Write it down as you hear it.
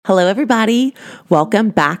Hello, everybody. Welcome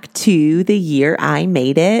back to the Year I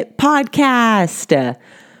Made It podcast.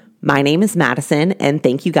 My name is Madison, and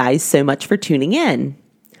thank you guys so much for tuning in.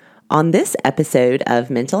 On this episode of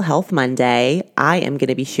Mental Health Monday, I am going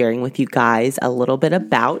to be sharing with you guys a little bit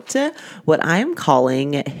about what I am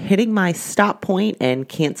calling hitting my stop point and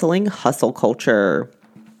canceling hustle culture.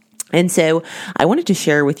 And so I wanted to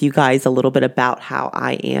share with you guys a little bit about how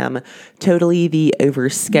I am totally the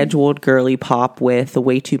overscheduled girly pop with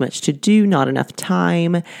way too much to do, not enough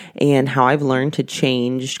time, and how I've learned to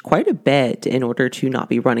change quite a bit in order to not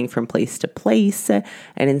be running from place to place and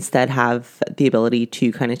instead have the ability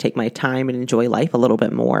to kind of take my time and enjoy life a little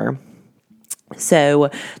bit more. So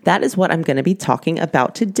that is what I'm going to be talking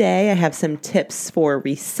about today. I have some tips for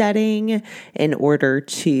resetting in order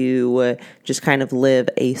to just kind of live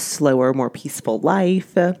a slower, more peaceful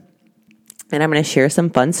life. And I'm going to share some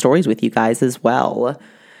fun stories with you guys as well.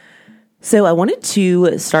 So I wanted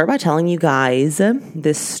to start by telling you guys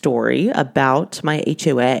this story about my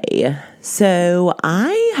HOA. So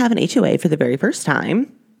I have an HOA for the very first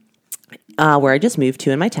time. Where I just moved to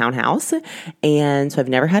in my townhouse. And so I've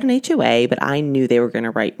never had an HOA, but I knew they were going to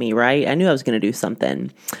write me, right? I knew I was going to do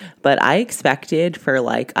something. But I expected for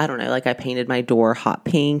I painted my door hot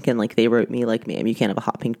pink and they wrote me ma'am, you can't have a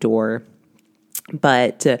hot pink door.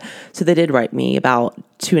 But so they did write me about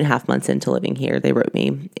 2.5 months into living here. They wrote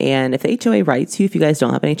me. And if the HOA writes you, if you guys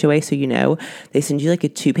don't have an HOA, so you know, they send you a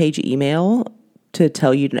 2-page email to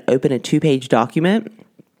tell you to open a 2-page document.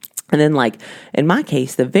 And then in my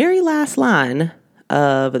case, the very last line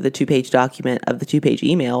of the 2-page document of the 2-page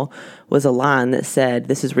email was a line that said,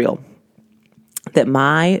 "This is real, that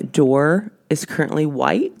my door is currently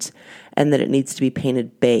white and that it needs to be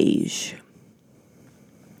painted beige."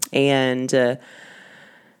 And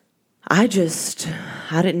I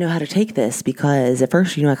didn't know how to take this because at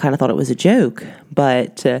first, I kind of thought it was a joke,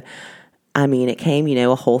 but it came,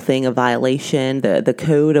 a whole thing of violation, the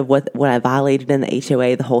code of what I violated in the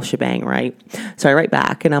HOA, the whole shebang, right? So I write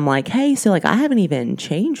back and I'm like, hey, so I haven't even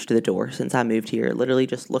changed the door since I moved here. It literally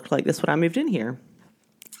just looked like this when I moved in here.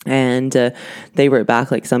 And they wrote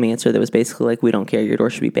back some answer that was basically we don't care, your door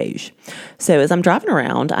should be beige. So as I'm driving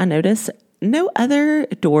around, I notice no other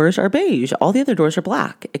doors are beige. All the other doors are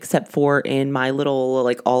black, except for in my little,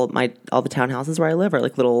 all the townhouses where I live are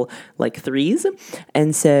little 3s.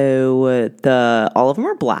 And so all of them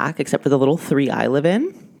are black, except for the little 3 I live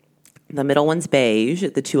in. The middle one's beige.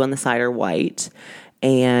 The 2 on the side are white,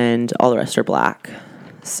 and all the rest are black.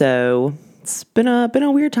 So it's been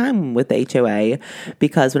a weird time with the HOA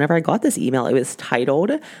because whenever I got this email, it was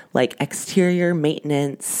titled exterior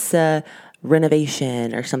maintenance,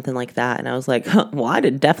 renovation or something like that. And I was like, well, I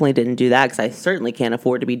definitely didn't do that because I certainly can't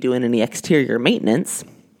afford to be doing any exterior maintenance.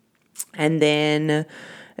 And then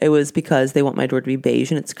it was because they want my door to be beige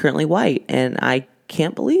and it's currently white. And I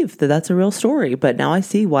can't believe that that's a real story. But now I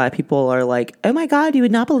see why people are like, oh my God, you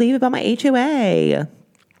would not believe about my HOA.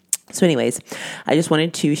 So anyways, I just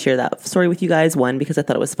wanted to share that story with you guys. 1, because I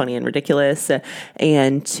thought it was funny and ridiculous.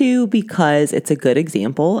 And 2, because it's a good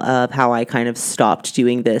example of how I kind of stopped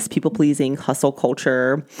doing this people-pleasing hustle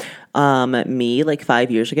culture. Me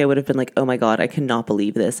 5 years ago would have been like, oh my God, I cannot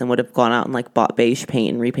believe this, and would have gone out and bought beige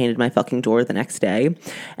paint and repainted my fucking door the next day.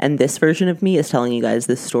 And this version of me is telling you guys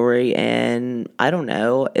this story. And I don't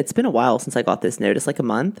know, it's been a while since I got this notice, a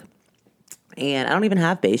month. And I don't even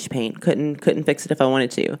have beige paint. Couldn't fix it if I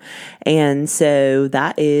wanted to. And so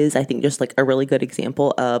that is, I think, just a really good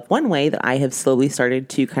example of one way that I have slowly started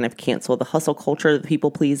to kind of cancel the hustle culture, the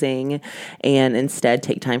people pleasing, and instead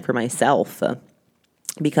take time for myself.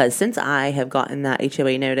 Because since I have gotten that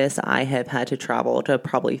HOA notice, I have had to travel to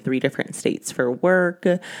probably 3 different states for work.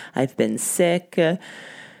 I've been sick and,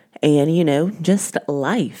 just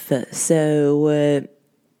life. So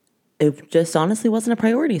it just honestly wasn't a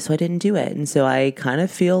priority, so I didn't do it. And so I kind of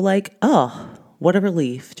feel what a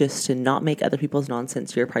relief just to not make other people's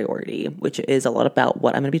nonsense your priority, which is a lot about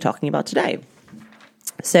what I'm going to be talking about today.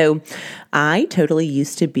 So I totally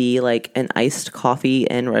used to be an iced coffee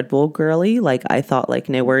and Red Bull girly. I thought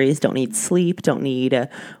no worries, don't need sleep, don't need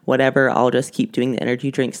whatever. I'll just keep doing the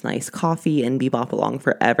energy drinks, nice coffee, and bebop along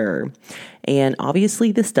forever. And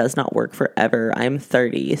obviously this does not work forever. I'm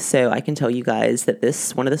 30, so I can tell you guys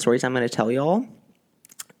that one of the stories I'm going to tell y'all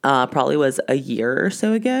probably was a year or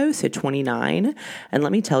so ago, so 29. And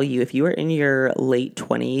let me tell you, if you are in your late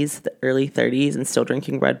 20s, early 30s, and still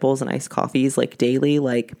drinking Red Bulls and iced coffees daily,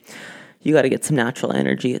 you got to get some natural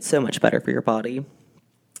energy. It's so much better for your body.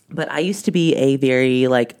 But I used to be a very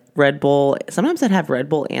Red Bull. Sometimes I'd have Red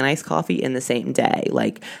Bull and iced coffee in the same day.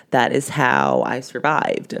 That is how I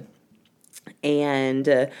survived.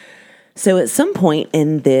 And So at some point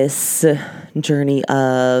in this journey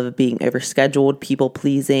of being overscheduled, people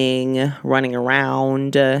pleasing, running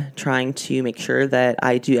around, trying to make sure that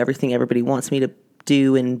I do everything everybody wants me to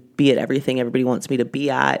do and be at everything everybody wants me to be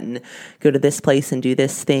at and go to this place and do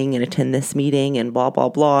this thing and attend this meeting and blah, blah,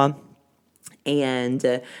 blah. And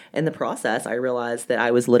in the process, I realized that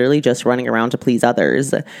I was literally just running around to please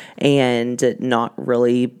others and not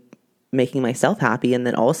really making myself happy, and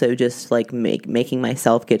then also just like making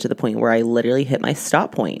myself get to the point where I literally hit my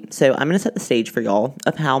stop point. So I'm going to set the stage for y'all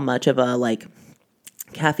of how much of a like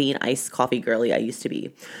caffeine iced coffee girly I used to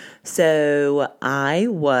be. So I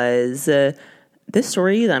was this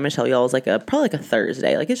story that I'm going to tell y'all is like probably like a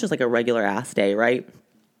Thursday. Like it's just like a regular ass day, right?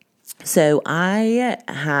 So I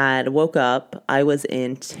had woke up. I was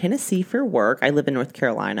in Tennessee for work. I live in North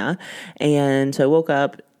Carolina. And so I woke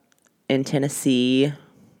up in Tennessee,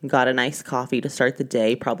 got a nice coffee to start the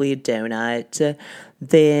day, probably a donut.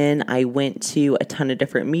 Then I went to a ton of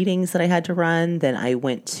different meetings that I had to run. Then I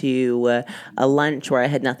went to a lunch where I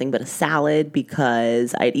had nothing but a salad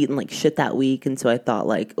because I'd eaten like shit that week. And so I thought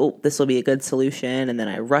like, oh, this will be a good solution. And then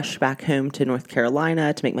I rushed back home to North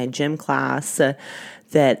Carolina to make my gym class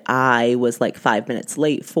that I was like 5 minutes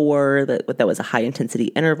late for. That was a high intensity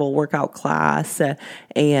interval workout class.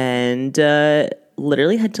 And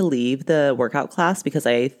literally had to leave the workout class because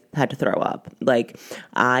I had to throw up. Like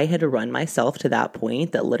I had to run myself to that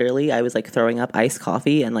point that literally I was like throwing up iced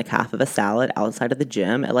coffee and like half of a salad outside of the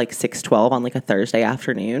gym at like 6:12 on like a Thursday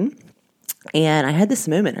afternoon. And I had this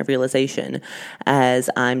moment of realization as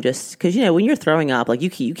I'm just, because, you know, when you're throwing up, like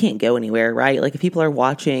you can't go anywhere, right? Like if people are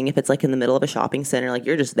watching, if it's like in the middle of a shopping center, like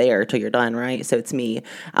you're just there till you're done, right? So it's me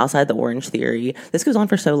outside the Orange Theory. This goes on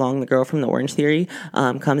for so long. The girl from the Orange Theory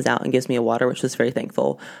comes out and gives me a water, which was very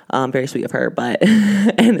thankful. Very sweet of her, but,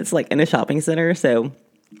 and it's like in a shopping center. So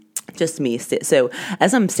just me. So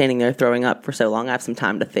as I'm standing there throwing up for so long, I have some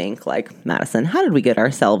time to think like, Madison, how did we get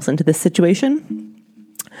ourselves into this situation?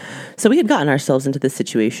 So we had gotten ourselves into this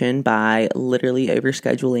situation by literally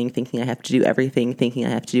overscheduling, thinking I have to do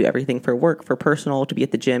everything for work, for personal, to be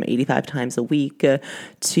at the gym 85 times a week,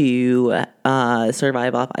 to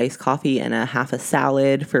survive off iced coffee and a half a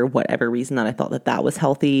salad for whatever reason that I thought that was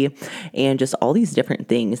healthy, and just all these different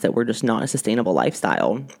things that were just not a sustainable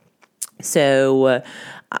lifestyle. So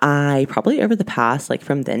I probably over the past, like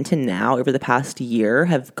from then to now, over the past year,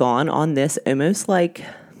 have gone on this almost like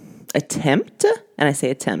attempt, and I say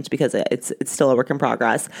attempt because it's still a work in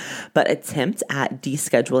progress, but attempt at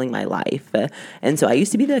descheduling my life. And so I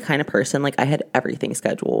used to be the kind of person, like I had everything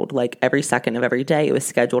scheduled, like every second of every day it was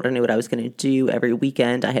scheduled. I knew what I was going to do. Every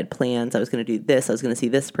weekend I had plans. I was going to do this. I was going to see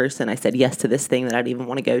this person. I said yes to this thing that I didn't even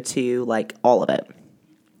want to go to, like all of it.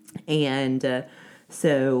 And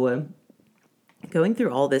so going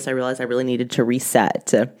through all this, I realized I really needed to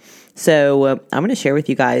reset. So I'm going to share with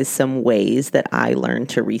you guys some ways that I learned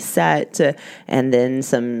to reset, and then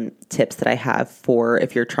some tips that I have for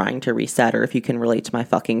if you're trying to reset, or if you can relate to my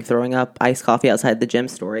fucking throwing up iced coffee outside the gym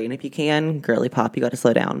story. And if you can, girly pop, you got to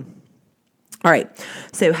slow down. All right.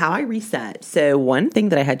 So how I reset. So one thing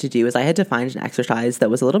that I had to do is I had to find an exercise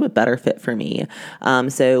that was a little bit better fit for me.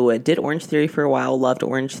 So did Orange Theory for a while, loved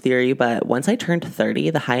Orange Theory, but once I turned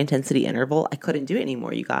 30, the high intensity interval, I couldn't do it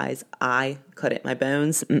anymore, you guys. I couldn't. My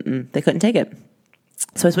bones, they couldn't take it.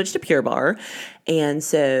 So I switched to Pure Barre. And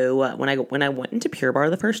so when I went into Pure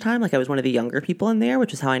Barre the first time, like I was one of the younger people in there,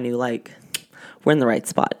 which is how I knew like we're in the right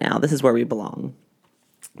spot now. This is where we belong.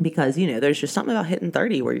 Because, you know, there's just something about hitting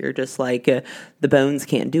 30 where you're just like, the bones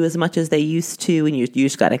can't do as much as they used to, and you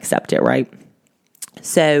just got to accept it, right?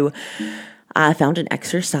 So I found an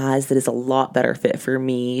exercise that is a lot better fit for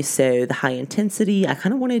me. So the high intensity, I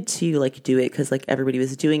kind of wanted to like do it because like everybody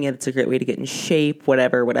was doing it. It's a great way to get in shape,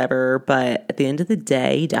 whatever. But at the end of the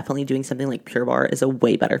day, definitely doing something like Pure Barre is a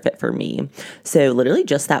way better fit for me. So literally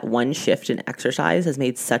just that one shift in exercise has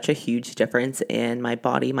made such a huge difference in my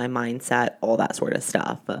body, my mindset, all that sort of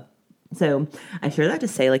stuff. So I share that to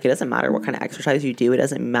say, like, it doesn't matter what kind of exercise you do. It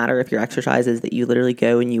doesn't matter if your exercise is that you literally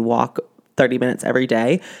go and you walk 30 minutes every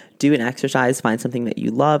day. Do an exercise, find something that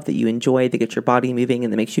you love, that you enjoy, that gets your body moving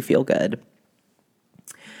and that makes you feel good.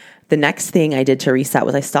 The next thing I did to reset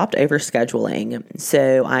was I stopped overscheduling.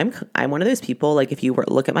 So I'm one of those people, like if you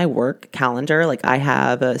look at my work calendar, like I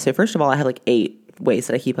have, so first of all, I have like 8 ways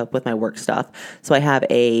that I keep up with my work stuff. So I have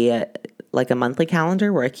a monthly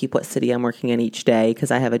calendar where I keep what city I'm working in each day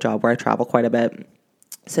because I have a job where I travel quite a bit.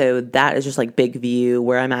 So that is just like big view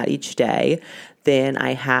where I'm at each day. Then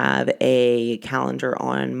I have a calendar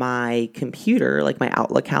on my computer, like my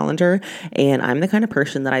Outlook calendar. And I'm the kind of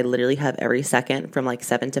person that I literally have every second from like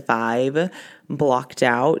 7 to 5 blocked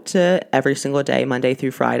out every single day, Monday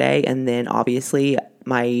through Friday. And then obviously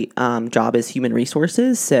my job is human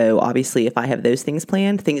resources. So obviously if I have those things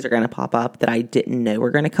planned, things are going to pop up that I didn't know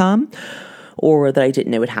were going to come or that I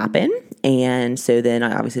didn't know would happen. And so then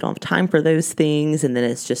I obviously don't have time for those things. And then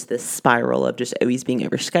it's just this spiral of just always being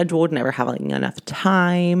overscheduled, never having enough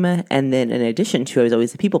time. And then in addition to, I was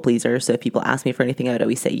always a people pleaser. So if people asked me for anything, I would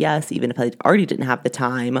always say yes, even if I already didn't have the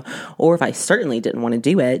time or if I certainly didn't want to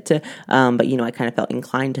do it. But, I kind of felt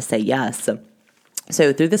inclined to say yes.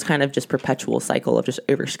 So through this kind of just perpetual cycle of just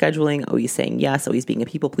overscheduling, always saying yes, always being a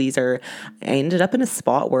people pleaser, I ended up in a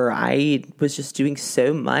spot where I was just doing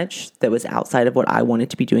so much that was outside of what I wanted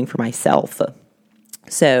to be doing for myself.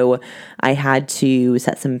 So I had to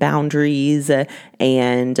set some boundaries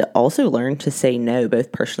and also learn to say no,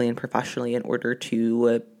 both personally and professionally, in order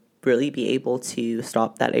to really be able to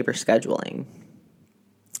stop that overscheduling.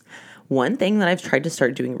 One thing that I've tried to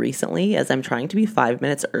start doing recently is I'm trying to be 5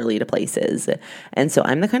 minutes early to places. And so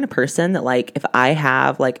I'm the kind of person that like, if I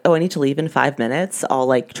have like, I need to leave in 5 minutes, I'll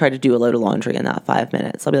like try to do a load of laundry in that 5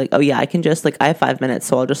 minutes. I'll be like, oh yeah, I can just like, I have 5 minutes.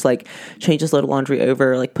 So I'll just like change this load of laundry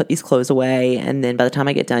over, like put these clothes away. And then by the time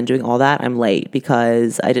I get done doing all that, I'm late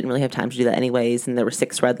because I didn't really have time to do that anyways. And there were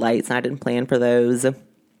 6 red lights and I didn't plan for those.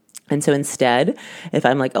 And so instead, if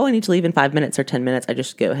I'm like, I need to leave in 5 minutes or 10 minutes, I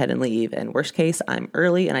just go ahead and leave. And worst case, I'm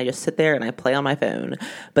early and I just sit there and I play on my phone.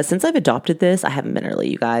 But since I've adopted this, I haven't been early,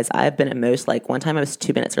 you guys. I've been at most like one time I was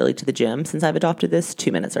 2 minutes early to the gym. Since I've adopted this,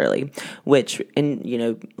 2 minutes early, which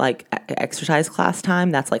in, like exercise class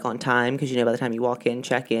time, that's like on time. Because, by the time you walk in,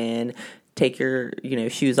 check in, take your,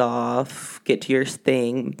 shoes off, get to your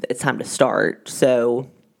thing, it's time to start. So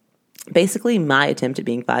basically, my attempt at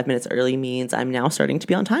being 5 minutes early means I'm now starting to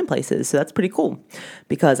be on time places. So that's pretty cool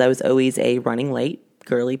because I was always a running late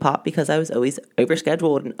girly pop because I was always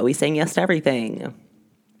overscheduled and always saying yes to everything.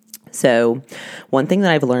 So one thing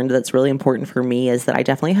that I've learned that's really important for me is that I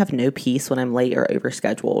definitely have no peace when I'm late or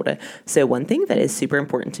overscheduled. So one thing that is super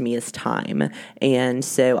important to me is time. And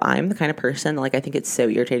so I'm the kind of person, like, I think it's so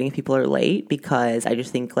irritating if people are late because I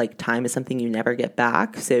just think like time is something you never get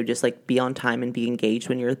back. So just like be on time and be engaged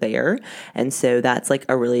when you're there. And so that's like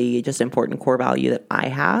a really just important core value that I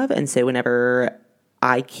have. And so whenever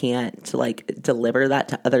I can't like deliver that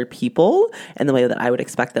to other people in the way that I would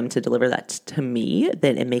expect them to deliver that to me,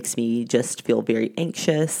 then it makes me just feel very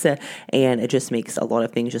anxious and it just makes a lot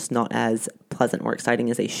of things just not as pleasant or exciting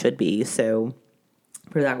as they should be. So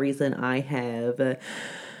for that reason, I have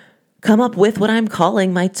come up with what I'm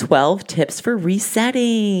calling my 12 tips for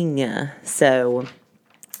resetting. So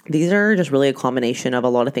these are just really a combination of a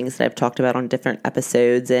lot of things that I've talked about on different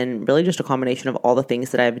episodes and really just a combination of all the things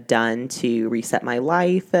that I've done to reset my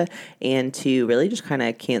life and to really just kind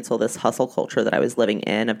of cancel this hustle culture that I was living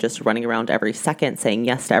in of just running around every second, saying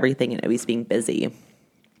yes to everything and always being busy.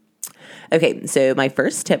 Okay, so my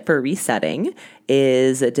first tip for resetting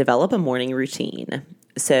is develop a morning routine.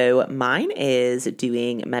 So mine is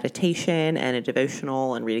doing meditation and a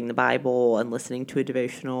devotional and reading the Bible and listening to a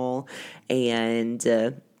devotional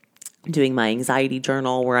and doing my anxiety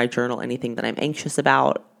journal where I journal anything that I'm anxious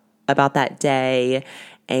about that day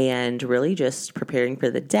and really just preparing for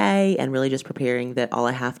the day and really just preparing that all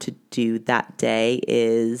I have to do that day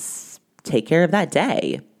is take care of that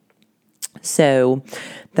day. So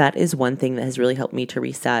that is one thing that has really helped me to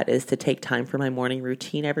reset is to take time for my morning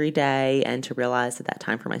routine every day and to realize that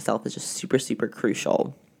time for myself is just super, super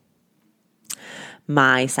crucial.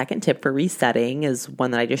 My second tip for resetting is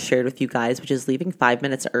one that I just shared with you guys, which is leaving 5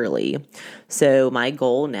 minutes early. So my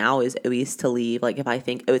goal now is always to leave, like if I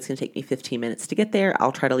think, it's going to take me 15 minutes to get there,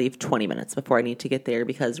 I'll try to leave 20 minutes before I need to get there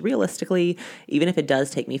because realistically, even if it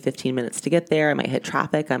does take me 15 minutes to get there, I might hit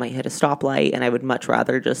traffic, I might hit a stoplight, and I would much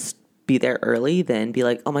rather just be there early than be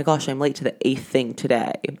like, oh my gosh, I'm late to the 8th thing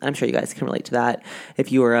today. I'm sure you guys can relate to that.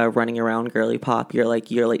 If you are a running around girly pop, you're late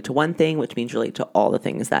to one thing, which means you're late to all the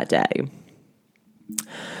things that day.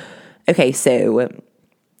 Okay, so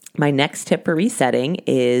my next tip for resetting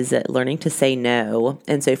is learning to say no.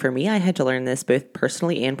 And so for me, I had to learn this both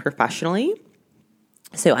personally and professionally.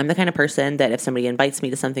 So I'm the kind of person that if somebody invites me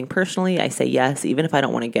to something personally, I say yes, even if I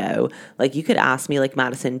don't want to go. Like you could ask me like,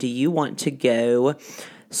 Madison, do you want to go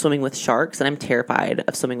swimming with sharks? And I'm terrified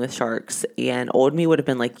of swimming with sharks. And old me would have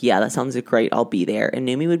been like, yeah, that sounds great. I'll be there. And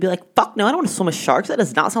new me would be like, fuck no, I don't want to swim with sharks. That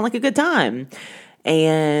does not sound like a good time.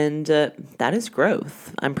 And that is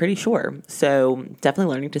growth, I'm pretty sure. So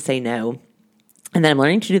definitely learning to say no. And then I'm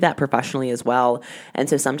learning to do that professionally as well. And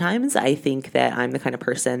so sometimes I think that I'm the kind of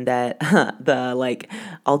person that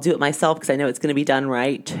I'll do it myself because I know it's going to be done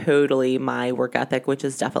right. Totally my work ethic, which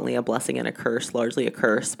is definitely a blessing and a curse, largely a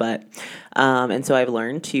curse. But, and so I've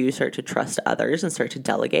learned to start to trust others and start to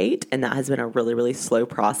delegate. And that has been a really, really slow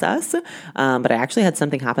process. But I actually had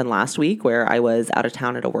something happen last week where I was out of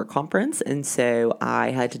town at a work conference. And so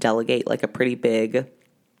I had to delegate like a pretty big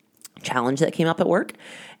challenge that came up at work.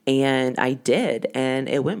 And I did, and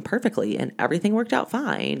it went perfectly, and everything worked out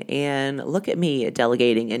fine. And look at me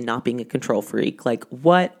delegating and not being a control freak. Like,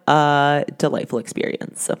 what a delightful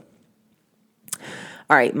experience.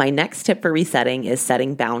 All right, my next tip for resetting is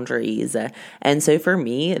setting boundaries. And so for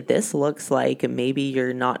me, this looks like maybe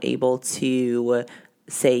you're not able to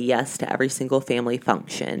say yes to every single family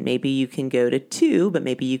function. Maybe you can go to 2, but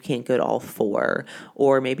maybe you can't go to all 4.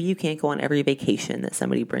 Or maybe you can't go on every vacation that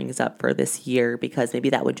somebody brings up for this year because maybe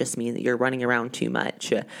that would just mean that you're running around too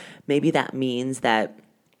much. Maybe that means that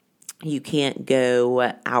you can't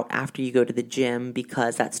go out after you go to the gym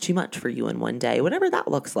because that's too much for you in one day. Whatever that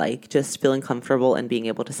looks like, just feeling comfortable and being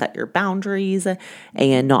able to set your boundaries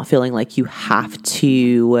and not feeling like you have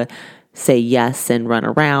to say yes and run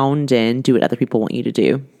around and do what other people want you to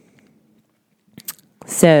do.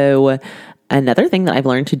 So another thing that I've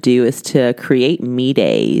learned to do is to create me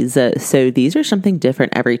days. So these are something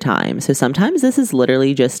different every time. So sometimes this is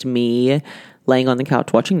literally just me laying on the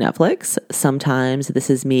couch watching Netflix. Sometimes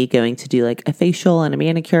this is me going to do like a facial and a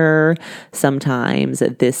manicure. Sometimes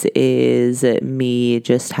this is me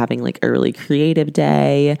just having like a really creative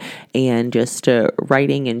day and just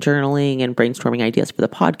writing and journaling and brainstorming ideas for the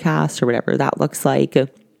podcast or whatever that looks like.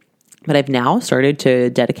 But I've now started to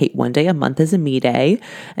dedicate one day a month as a me day.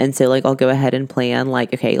 And so like I'll go ahead and plan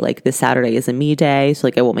like, okay, like this Saturday is a me day. So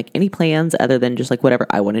like I won't make any plans other than just like whatever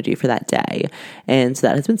I want to do for that day. And so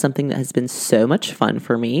that has been something that has been so much fun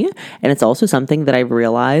for me. And it's also something that I've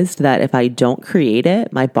realized that if I don't create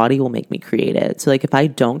it, my body will make me create it. So like if I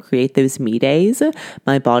don't create those me days,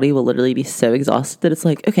 my body will literally be so exhausted that it's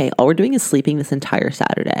like, okay, all we're doing is sleeping this entire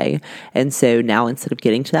Saturday. And so now instead of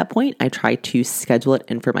getting to that point, I try to schedule it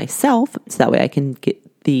in for myself. So that way I can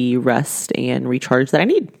get the rest and recharge that I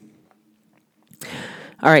need.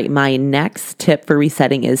 All right, my next tip for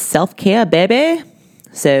resetting is self-care, baby.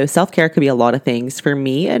 So self-care could be a lot of things. For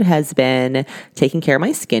me, it has been taking care of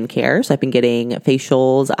my skincare. So I've been getting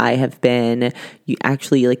facials. I have been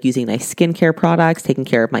actually like using nice skincare products, taking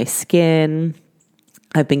care of my skin.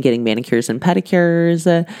 I've been getting manicures and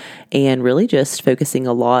pedicures and really just focusing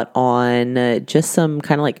a lot on just some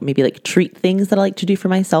kind of like maybe like treat things that I like to do for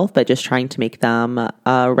myself, but just trying to make them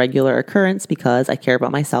a regular occurrence because I care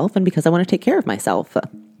about myself and because I want to take care of myself.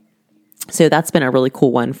 So that's been a really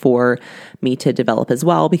cool one for me to develop as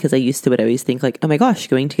well, because I used to would always think like, oh my gosh,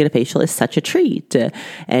 going to get a facial is such a treat.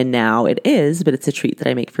 And now it is, but it's a treat that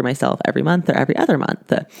I make for myself every month or every other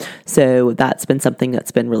month. So that's been something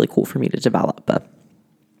that's been really cool for me to develop.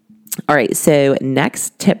 All right, so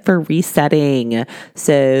next tip for resetting.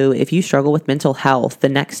 So if you struggle with mental health, the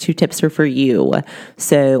next 2 tips are for you.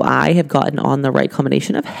 So I have gotten on the right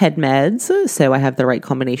combination of head meds. So I have the right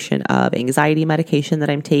combination of anxiety medication that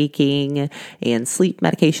I'm taking and sleep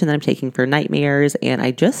medication that I'm taking for nightmares. And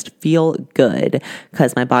I just feel good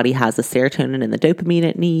because my body has the serotonin and the dopamine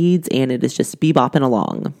it needs, and it is just bebopping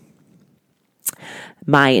along.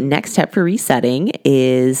 My next step for resetting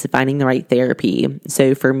is finding the right therapy.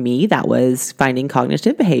 So for me, that was finding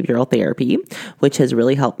cognitive behavioral therapy, which has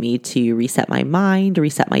really helped me to reset my mind,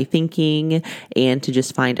 reset my thinking, and to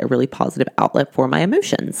just find a really positive outlet for my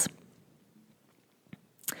emotions.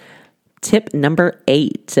 Tip number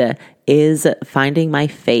 8 is finding my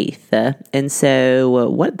faith. And so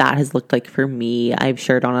what that has looked like for me, I've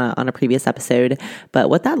shared on a previous episode,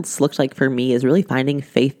 but what that's looked like for me is really finding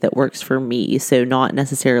faith that works for me. So not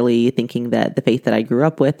necessarily thinking that the faith that I grew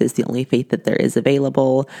up with is the only faith that there is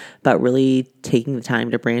available, but really taking the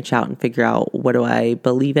time to branch out and figure out, what do I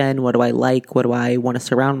believe in? What do I like? What do I want to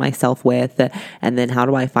surround myself with? And then how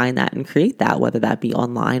do I find that and create that, whether that be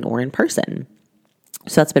online or in person?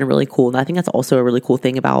 So that's been really cool. And I think that's also a really cool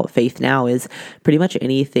thing about faith now is pretty much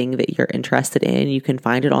anything that you're interested in, you can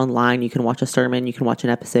find it online. You can watch a sermon, you can watch an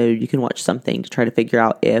episode, you can watch something to try to figure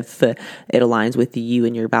out if it aligns with you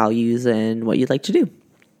and your values and what you'd like to do.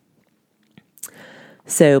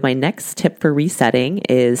 So my next tip for resetting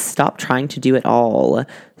is stop trying to do it all.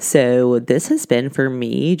 So this has been for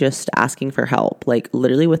me just asking for help, like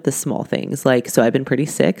literally with the small things. Like, so I've been pretty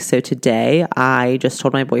sick. So today I just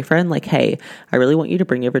told my boyfriend like, hey, I really want you to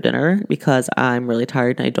bring over dinner because I'm really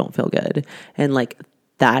tired and I don't feel good. And like,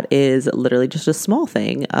 that is literally just a small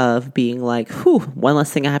thing of being like, whew, one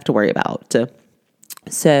less thing I have to worry about.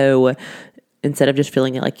 So instead of just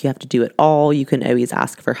feeling like you have to do it all, you can always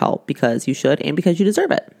ask for help because you should and because you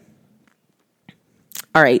deserve it.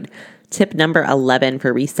 All right. Tip number 11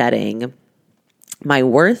 for resetting. My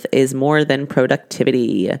worth is more than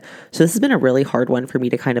productivity. So this has been a really hard one for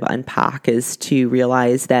me to kind of unpack, is to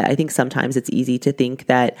realize that I think sometimes it's easy to think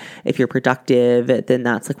that if you're productive, then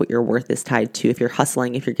that's like what your worth is tied to. If you're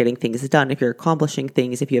hustling, if you're getting things done, if you're accomplishing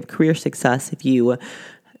things, if you have career success, if you,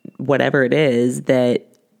 whatever it is, that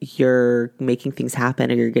you're making things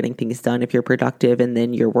happen or you're getting things done, if you're productive, and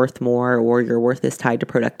then you're worth more, or your worth is tied to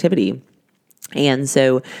productivity. And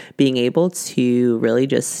so being able to really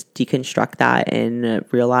just deconstruct that and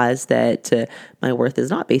realize that my worth is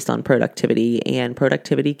not based on productivity, and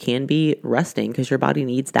productivity can be resting because your body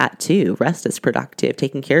needs that too. Rest is productive.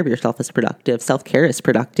 Taking care of yourself is productive. Self-care is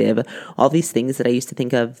productive. All these things that I used to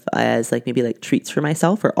think of as like maybe like treats for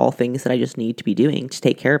myself are all things that I just need to be doing to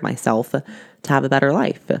take care of myself to have a better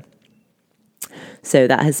life. So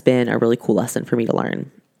that has been a really cool lesson for me to learn.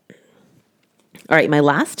 All right, my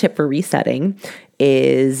last tip for resetting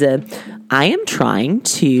is I am trying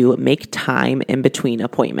to make time in between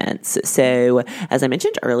appointments. So as I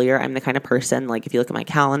mentioned earlier, I'm the kind of person, like if you look at my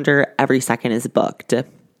calendar, every second is booked.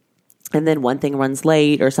 And then one thing runs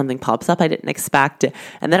late or something pops up I didn't expect.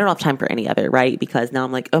 And then I don't have time for any of it, right? Because now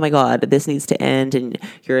I'm like, oh my God, this needs to end. And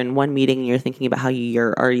you're in one meeting and you're thinking about how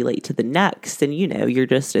you're already late to the next. And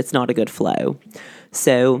it's not a good flow.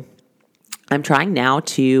 So I'm trying now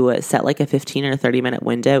to set like a 15 or 30 minute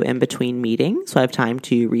window in between meetings. So I have time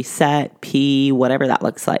to reset, pee, whatever that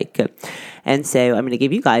looks like. And so I'm going to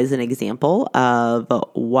give you guys an example of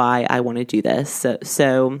why I want to do this.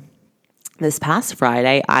 So this past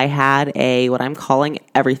Friday, I had what I'm calling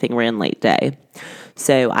everything ran late day.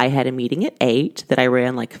 So I had a meeting at 8 that I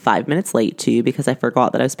ran like 5 minutes late to because I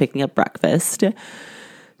forgot that I was picking up breakfast.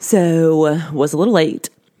 So was a little late.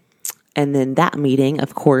 And then that meeting,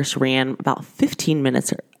 of course, ran about 15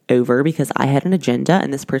 minutes over because I had an agenda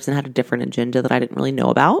and this person had a different agenda that I didn't really know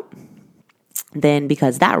about. Then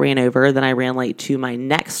because that ran over, then I ran late to my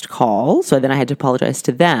next call. So then I had to apologize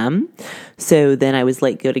to them. So then I was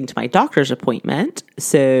late going to my doctor's appointment.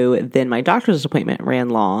 So then my doctor's appointment ran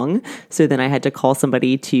long. So then I had to call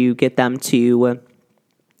somebody to get them to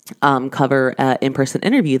cover an in-person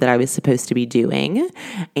interview that I was supposed to be doing.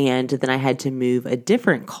 And then I had to move a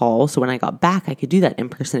different call. So when I got back, I could do that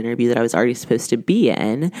in-person interview that I was already supposed to be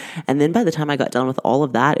in. And then by the time I got done with all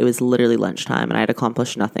of that, it was literally lunchtime and I had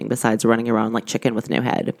accomplished nothing besides running around like chicken with no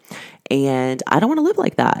head. And I don't want to live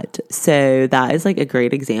like that. So that is like a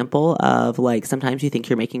great example of like, sometimes you think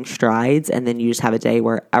you're making strides and then you just have a day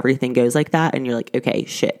where everything goes like that. And you're like, okay,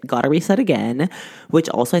 shit, gotta reset again, which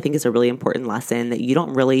also I think is a really important lesson, that you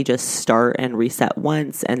don't really just start and reset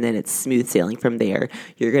once and then it's smooth sailing from there.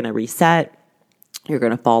 You're going to reset. You're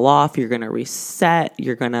going to fall off. You're going to reset.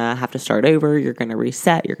 You're going to have to start over. You're going to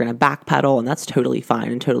reset. You're going to backpedal. And that's totally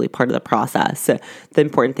fine and totally part of the process. The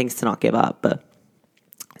important thing is to not give up.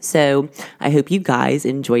 So I hope you guys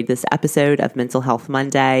enjoyed this episode of Mental Health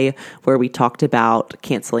Monday, where we talked about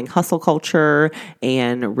canceling hustle culture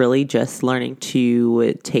and really just learning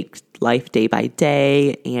to take life day by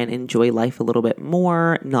day and enjoy life a little bit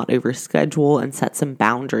more, not overschedule, and set some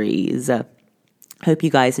boundaries. Hope you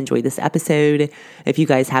guys enjoyed this episode. If you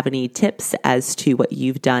guys have any tips as to what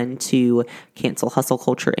you've done to cancel hustle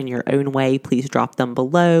culture in your own way, please drop them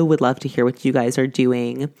below. Would love to hear what you guys are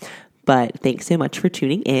doing. But thanks so much for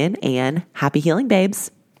tuning in, and happy healing, babes.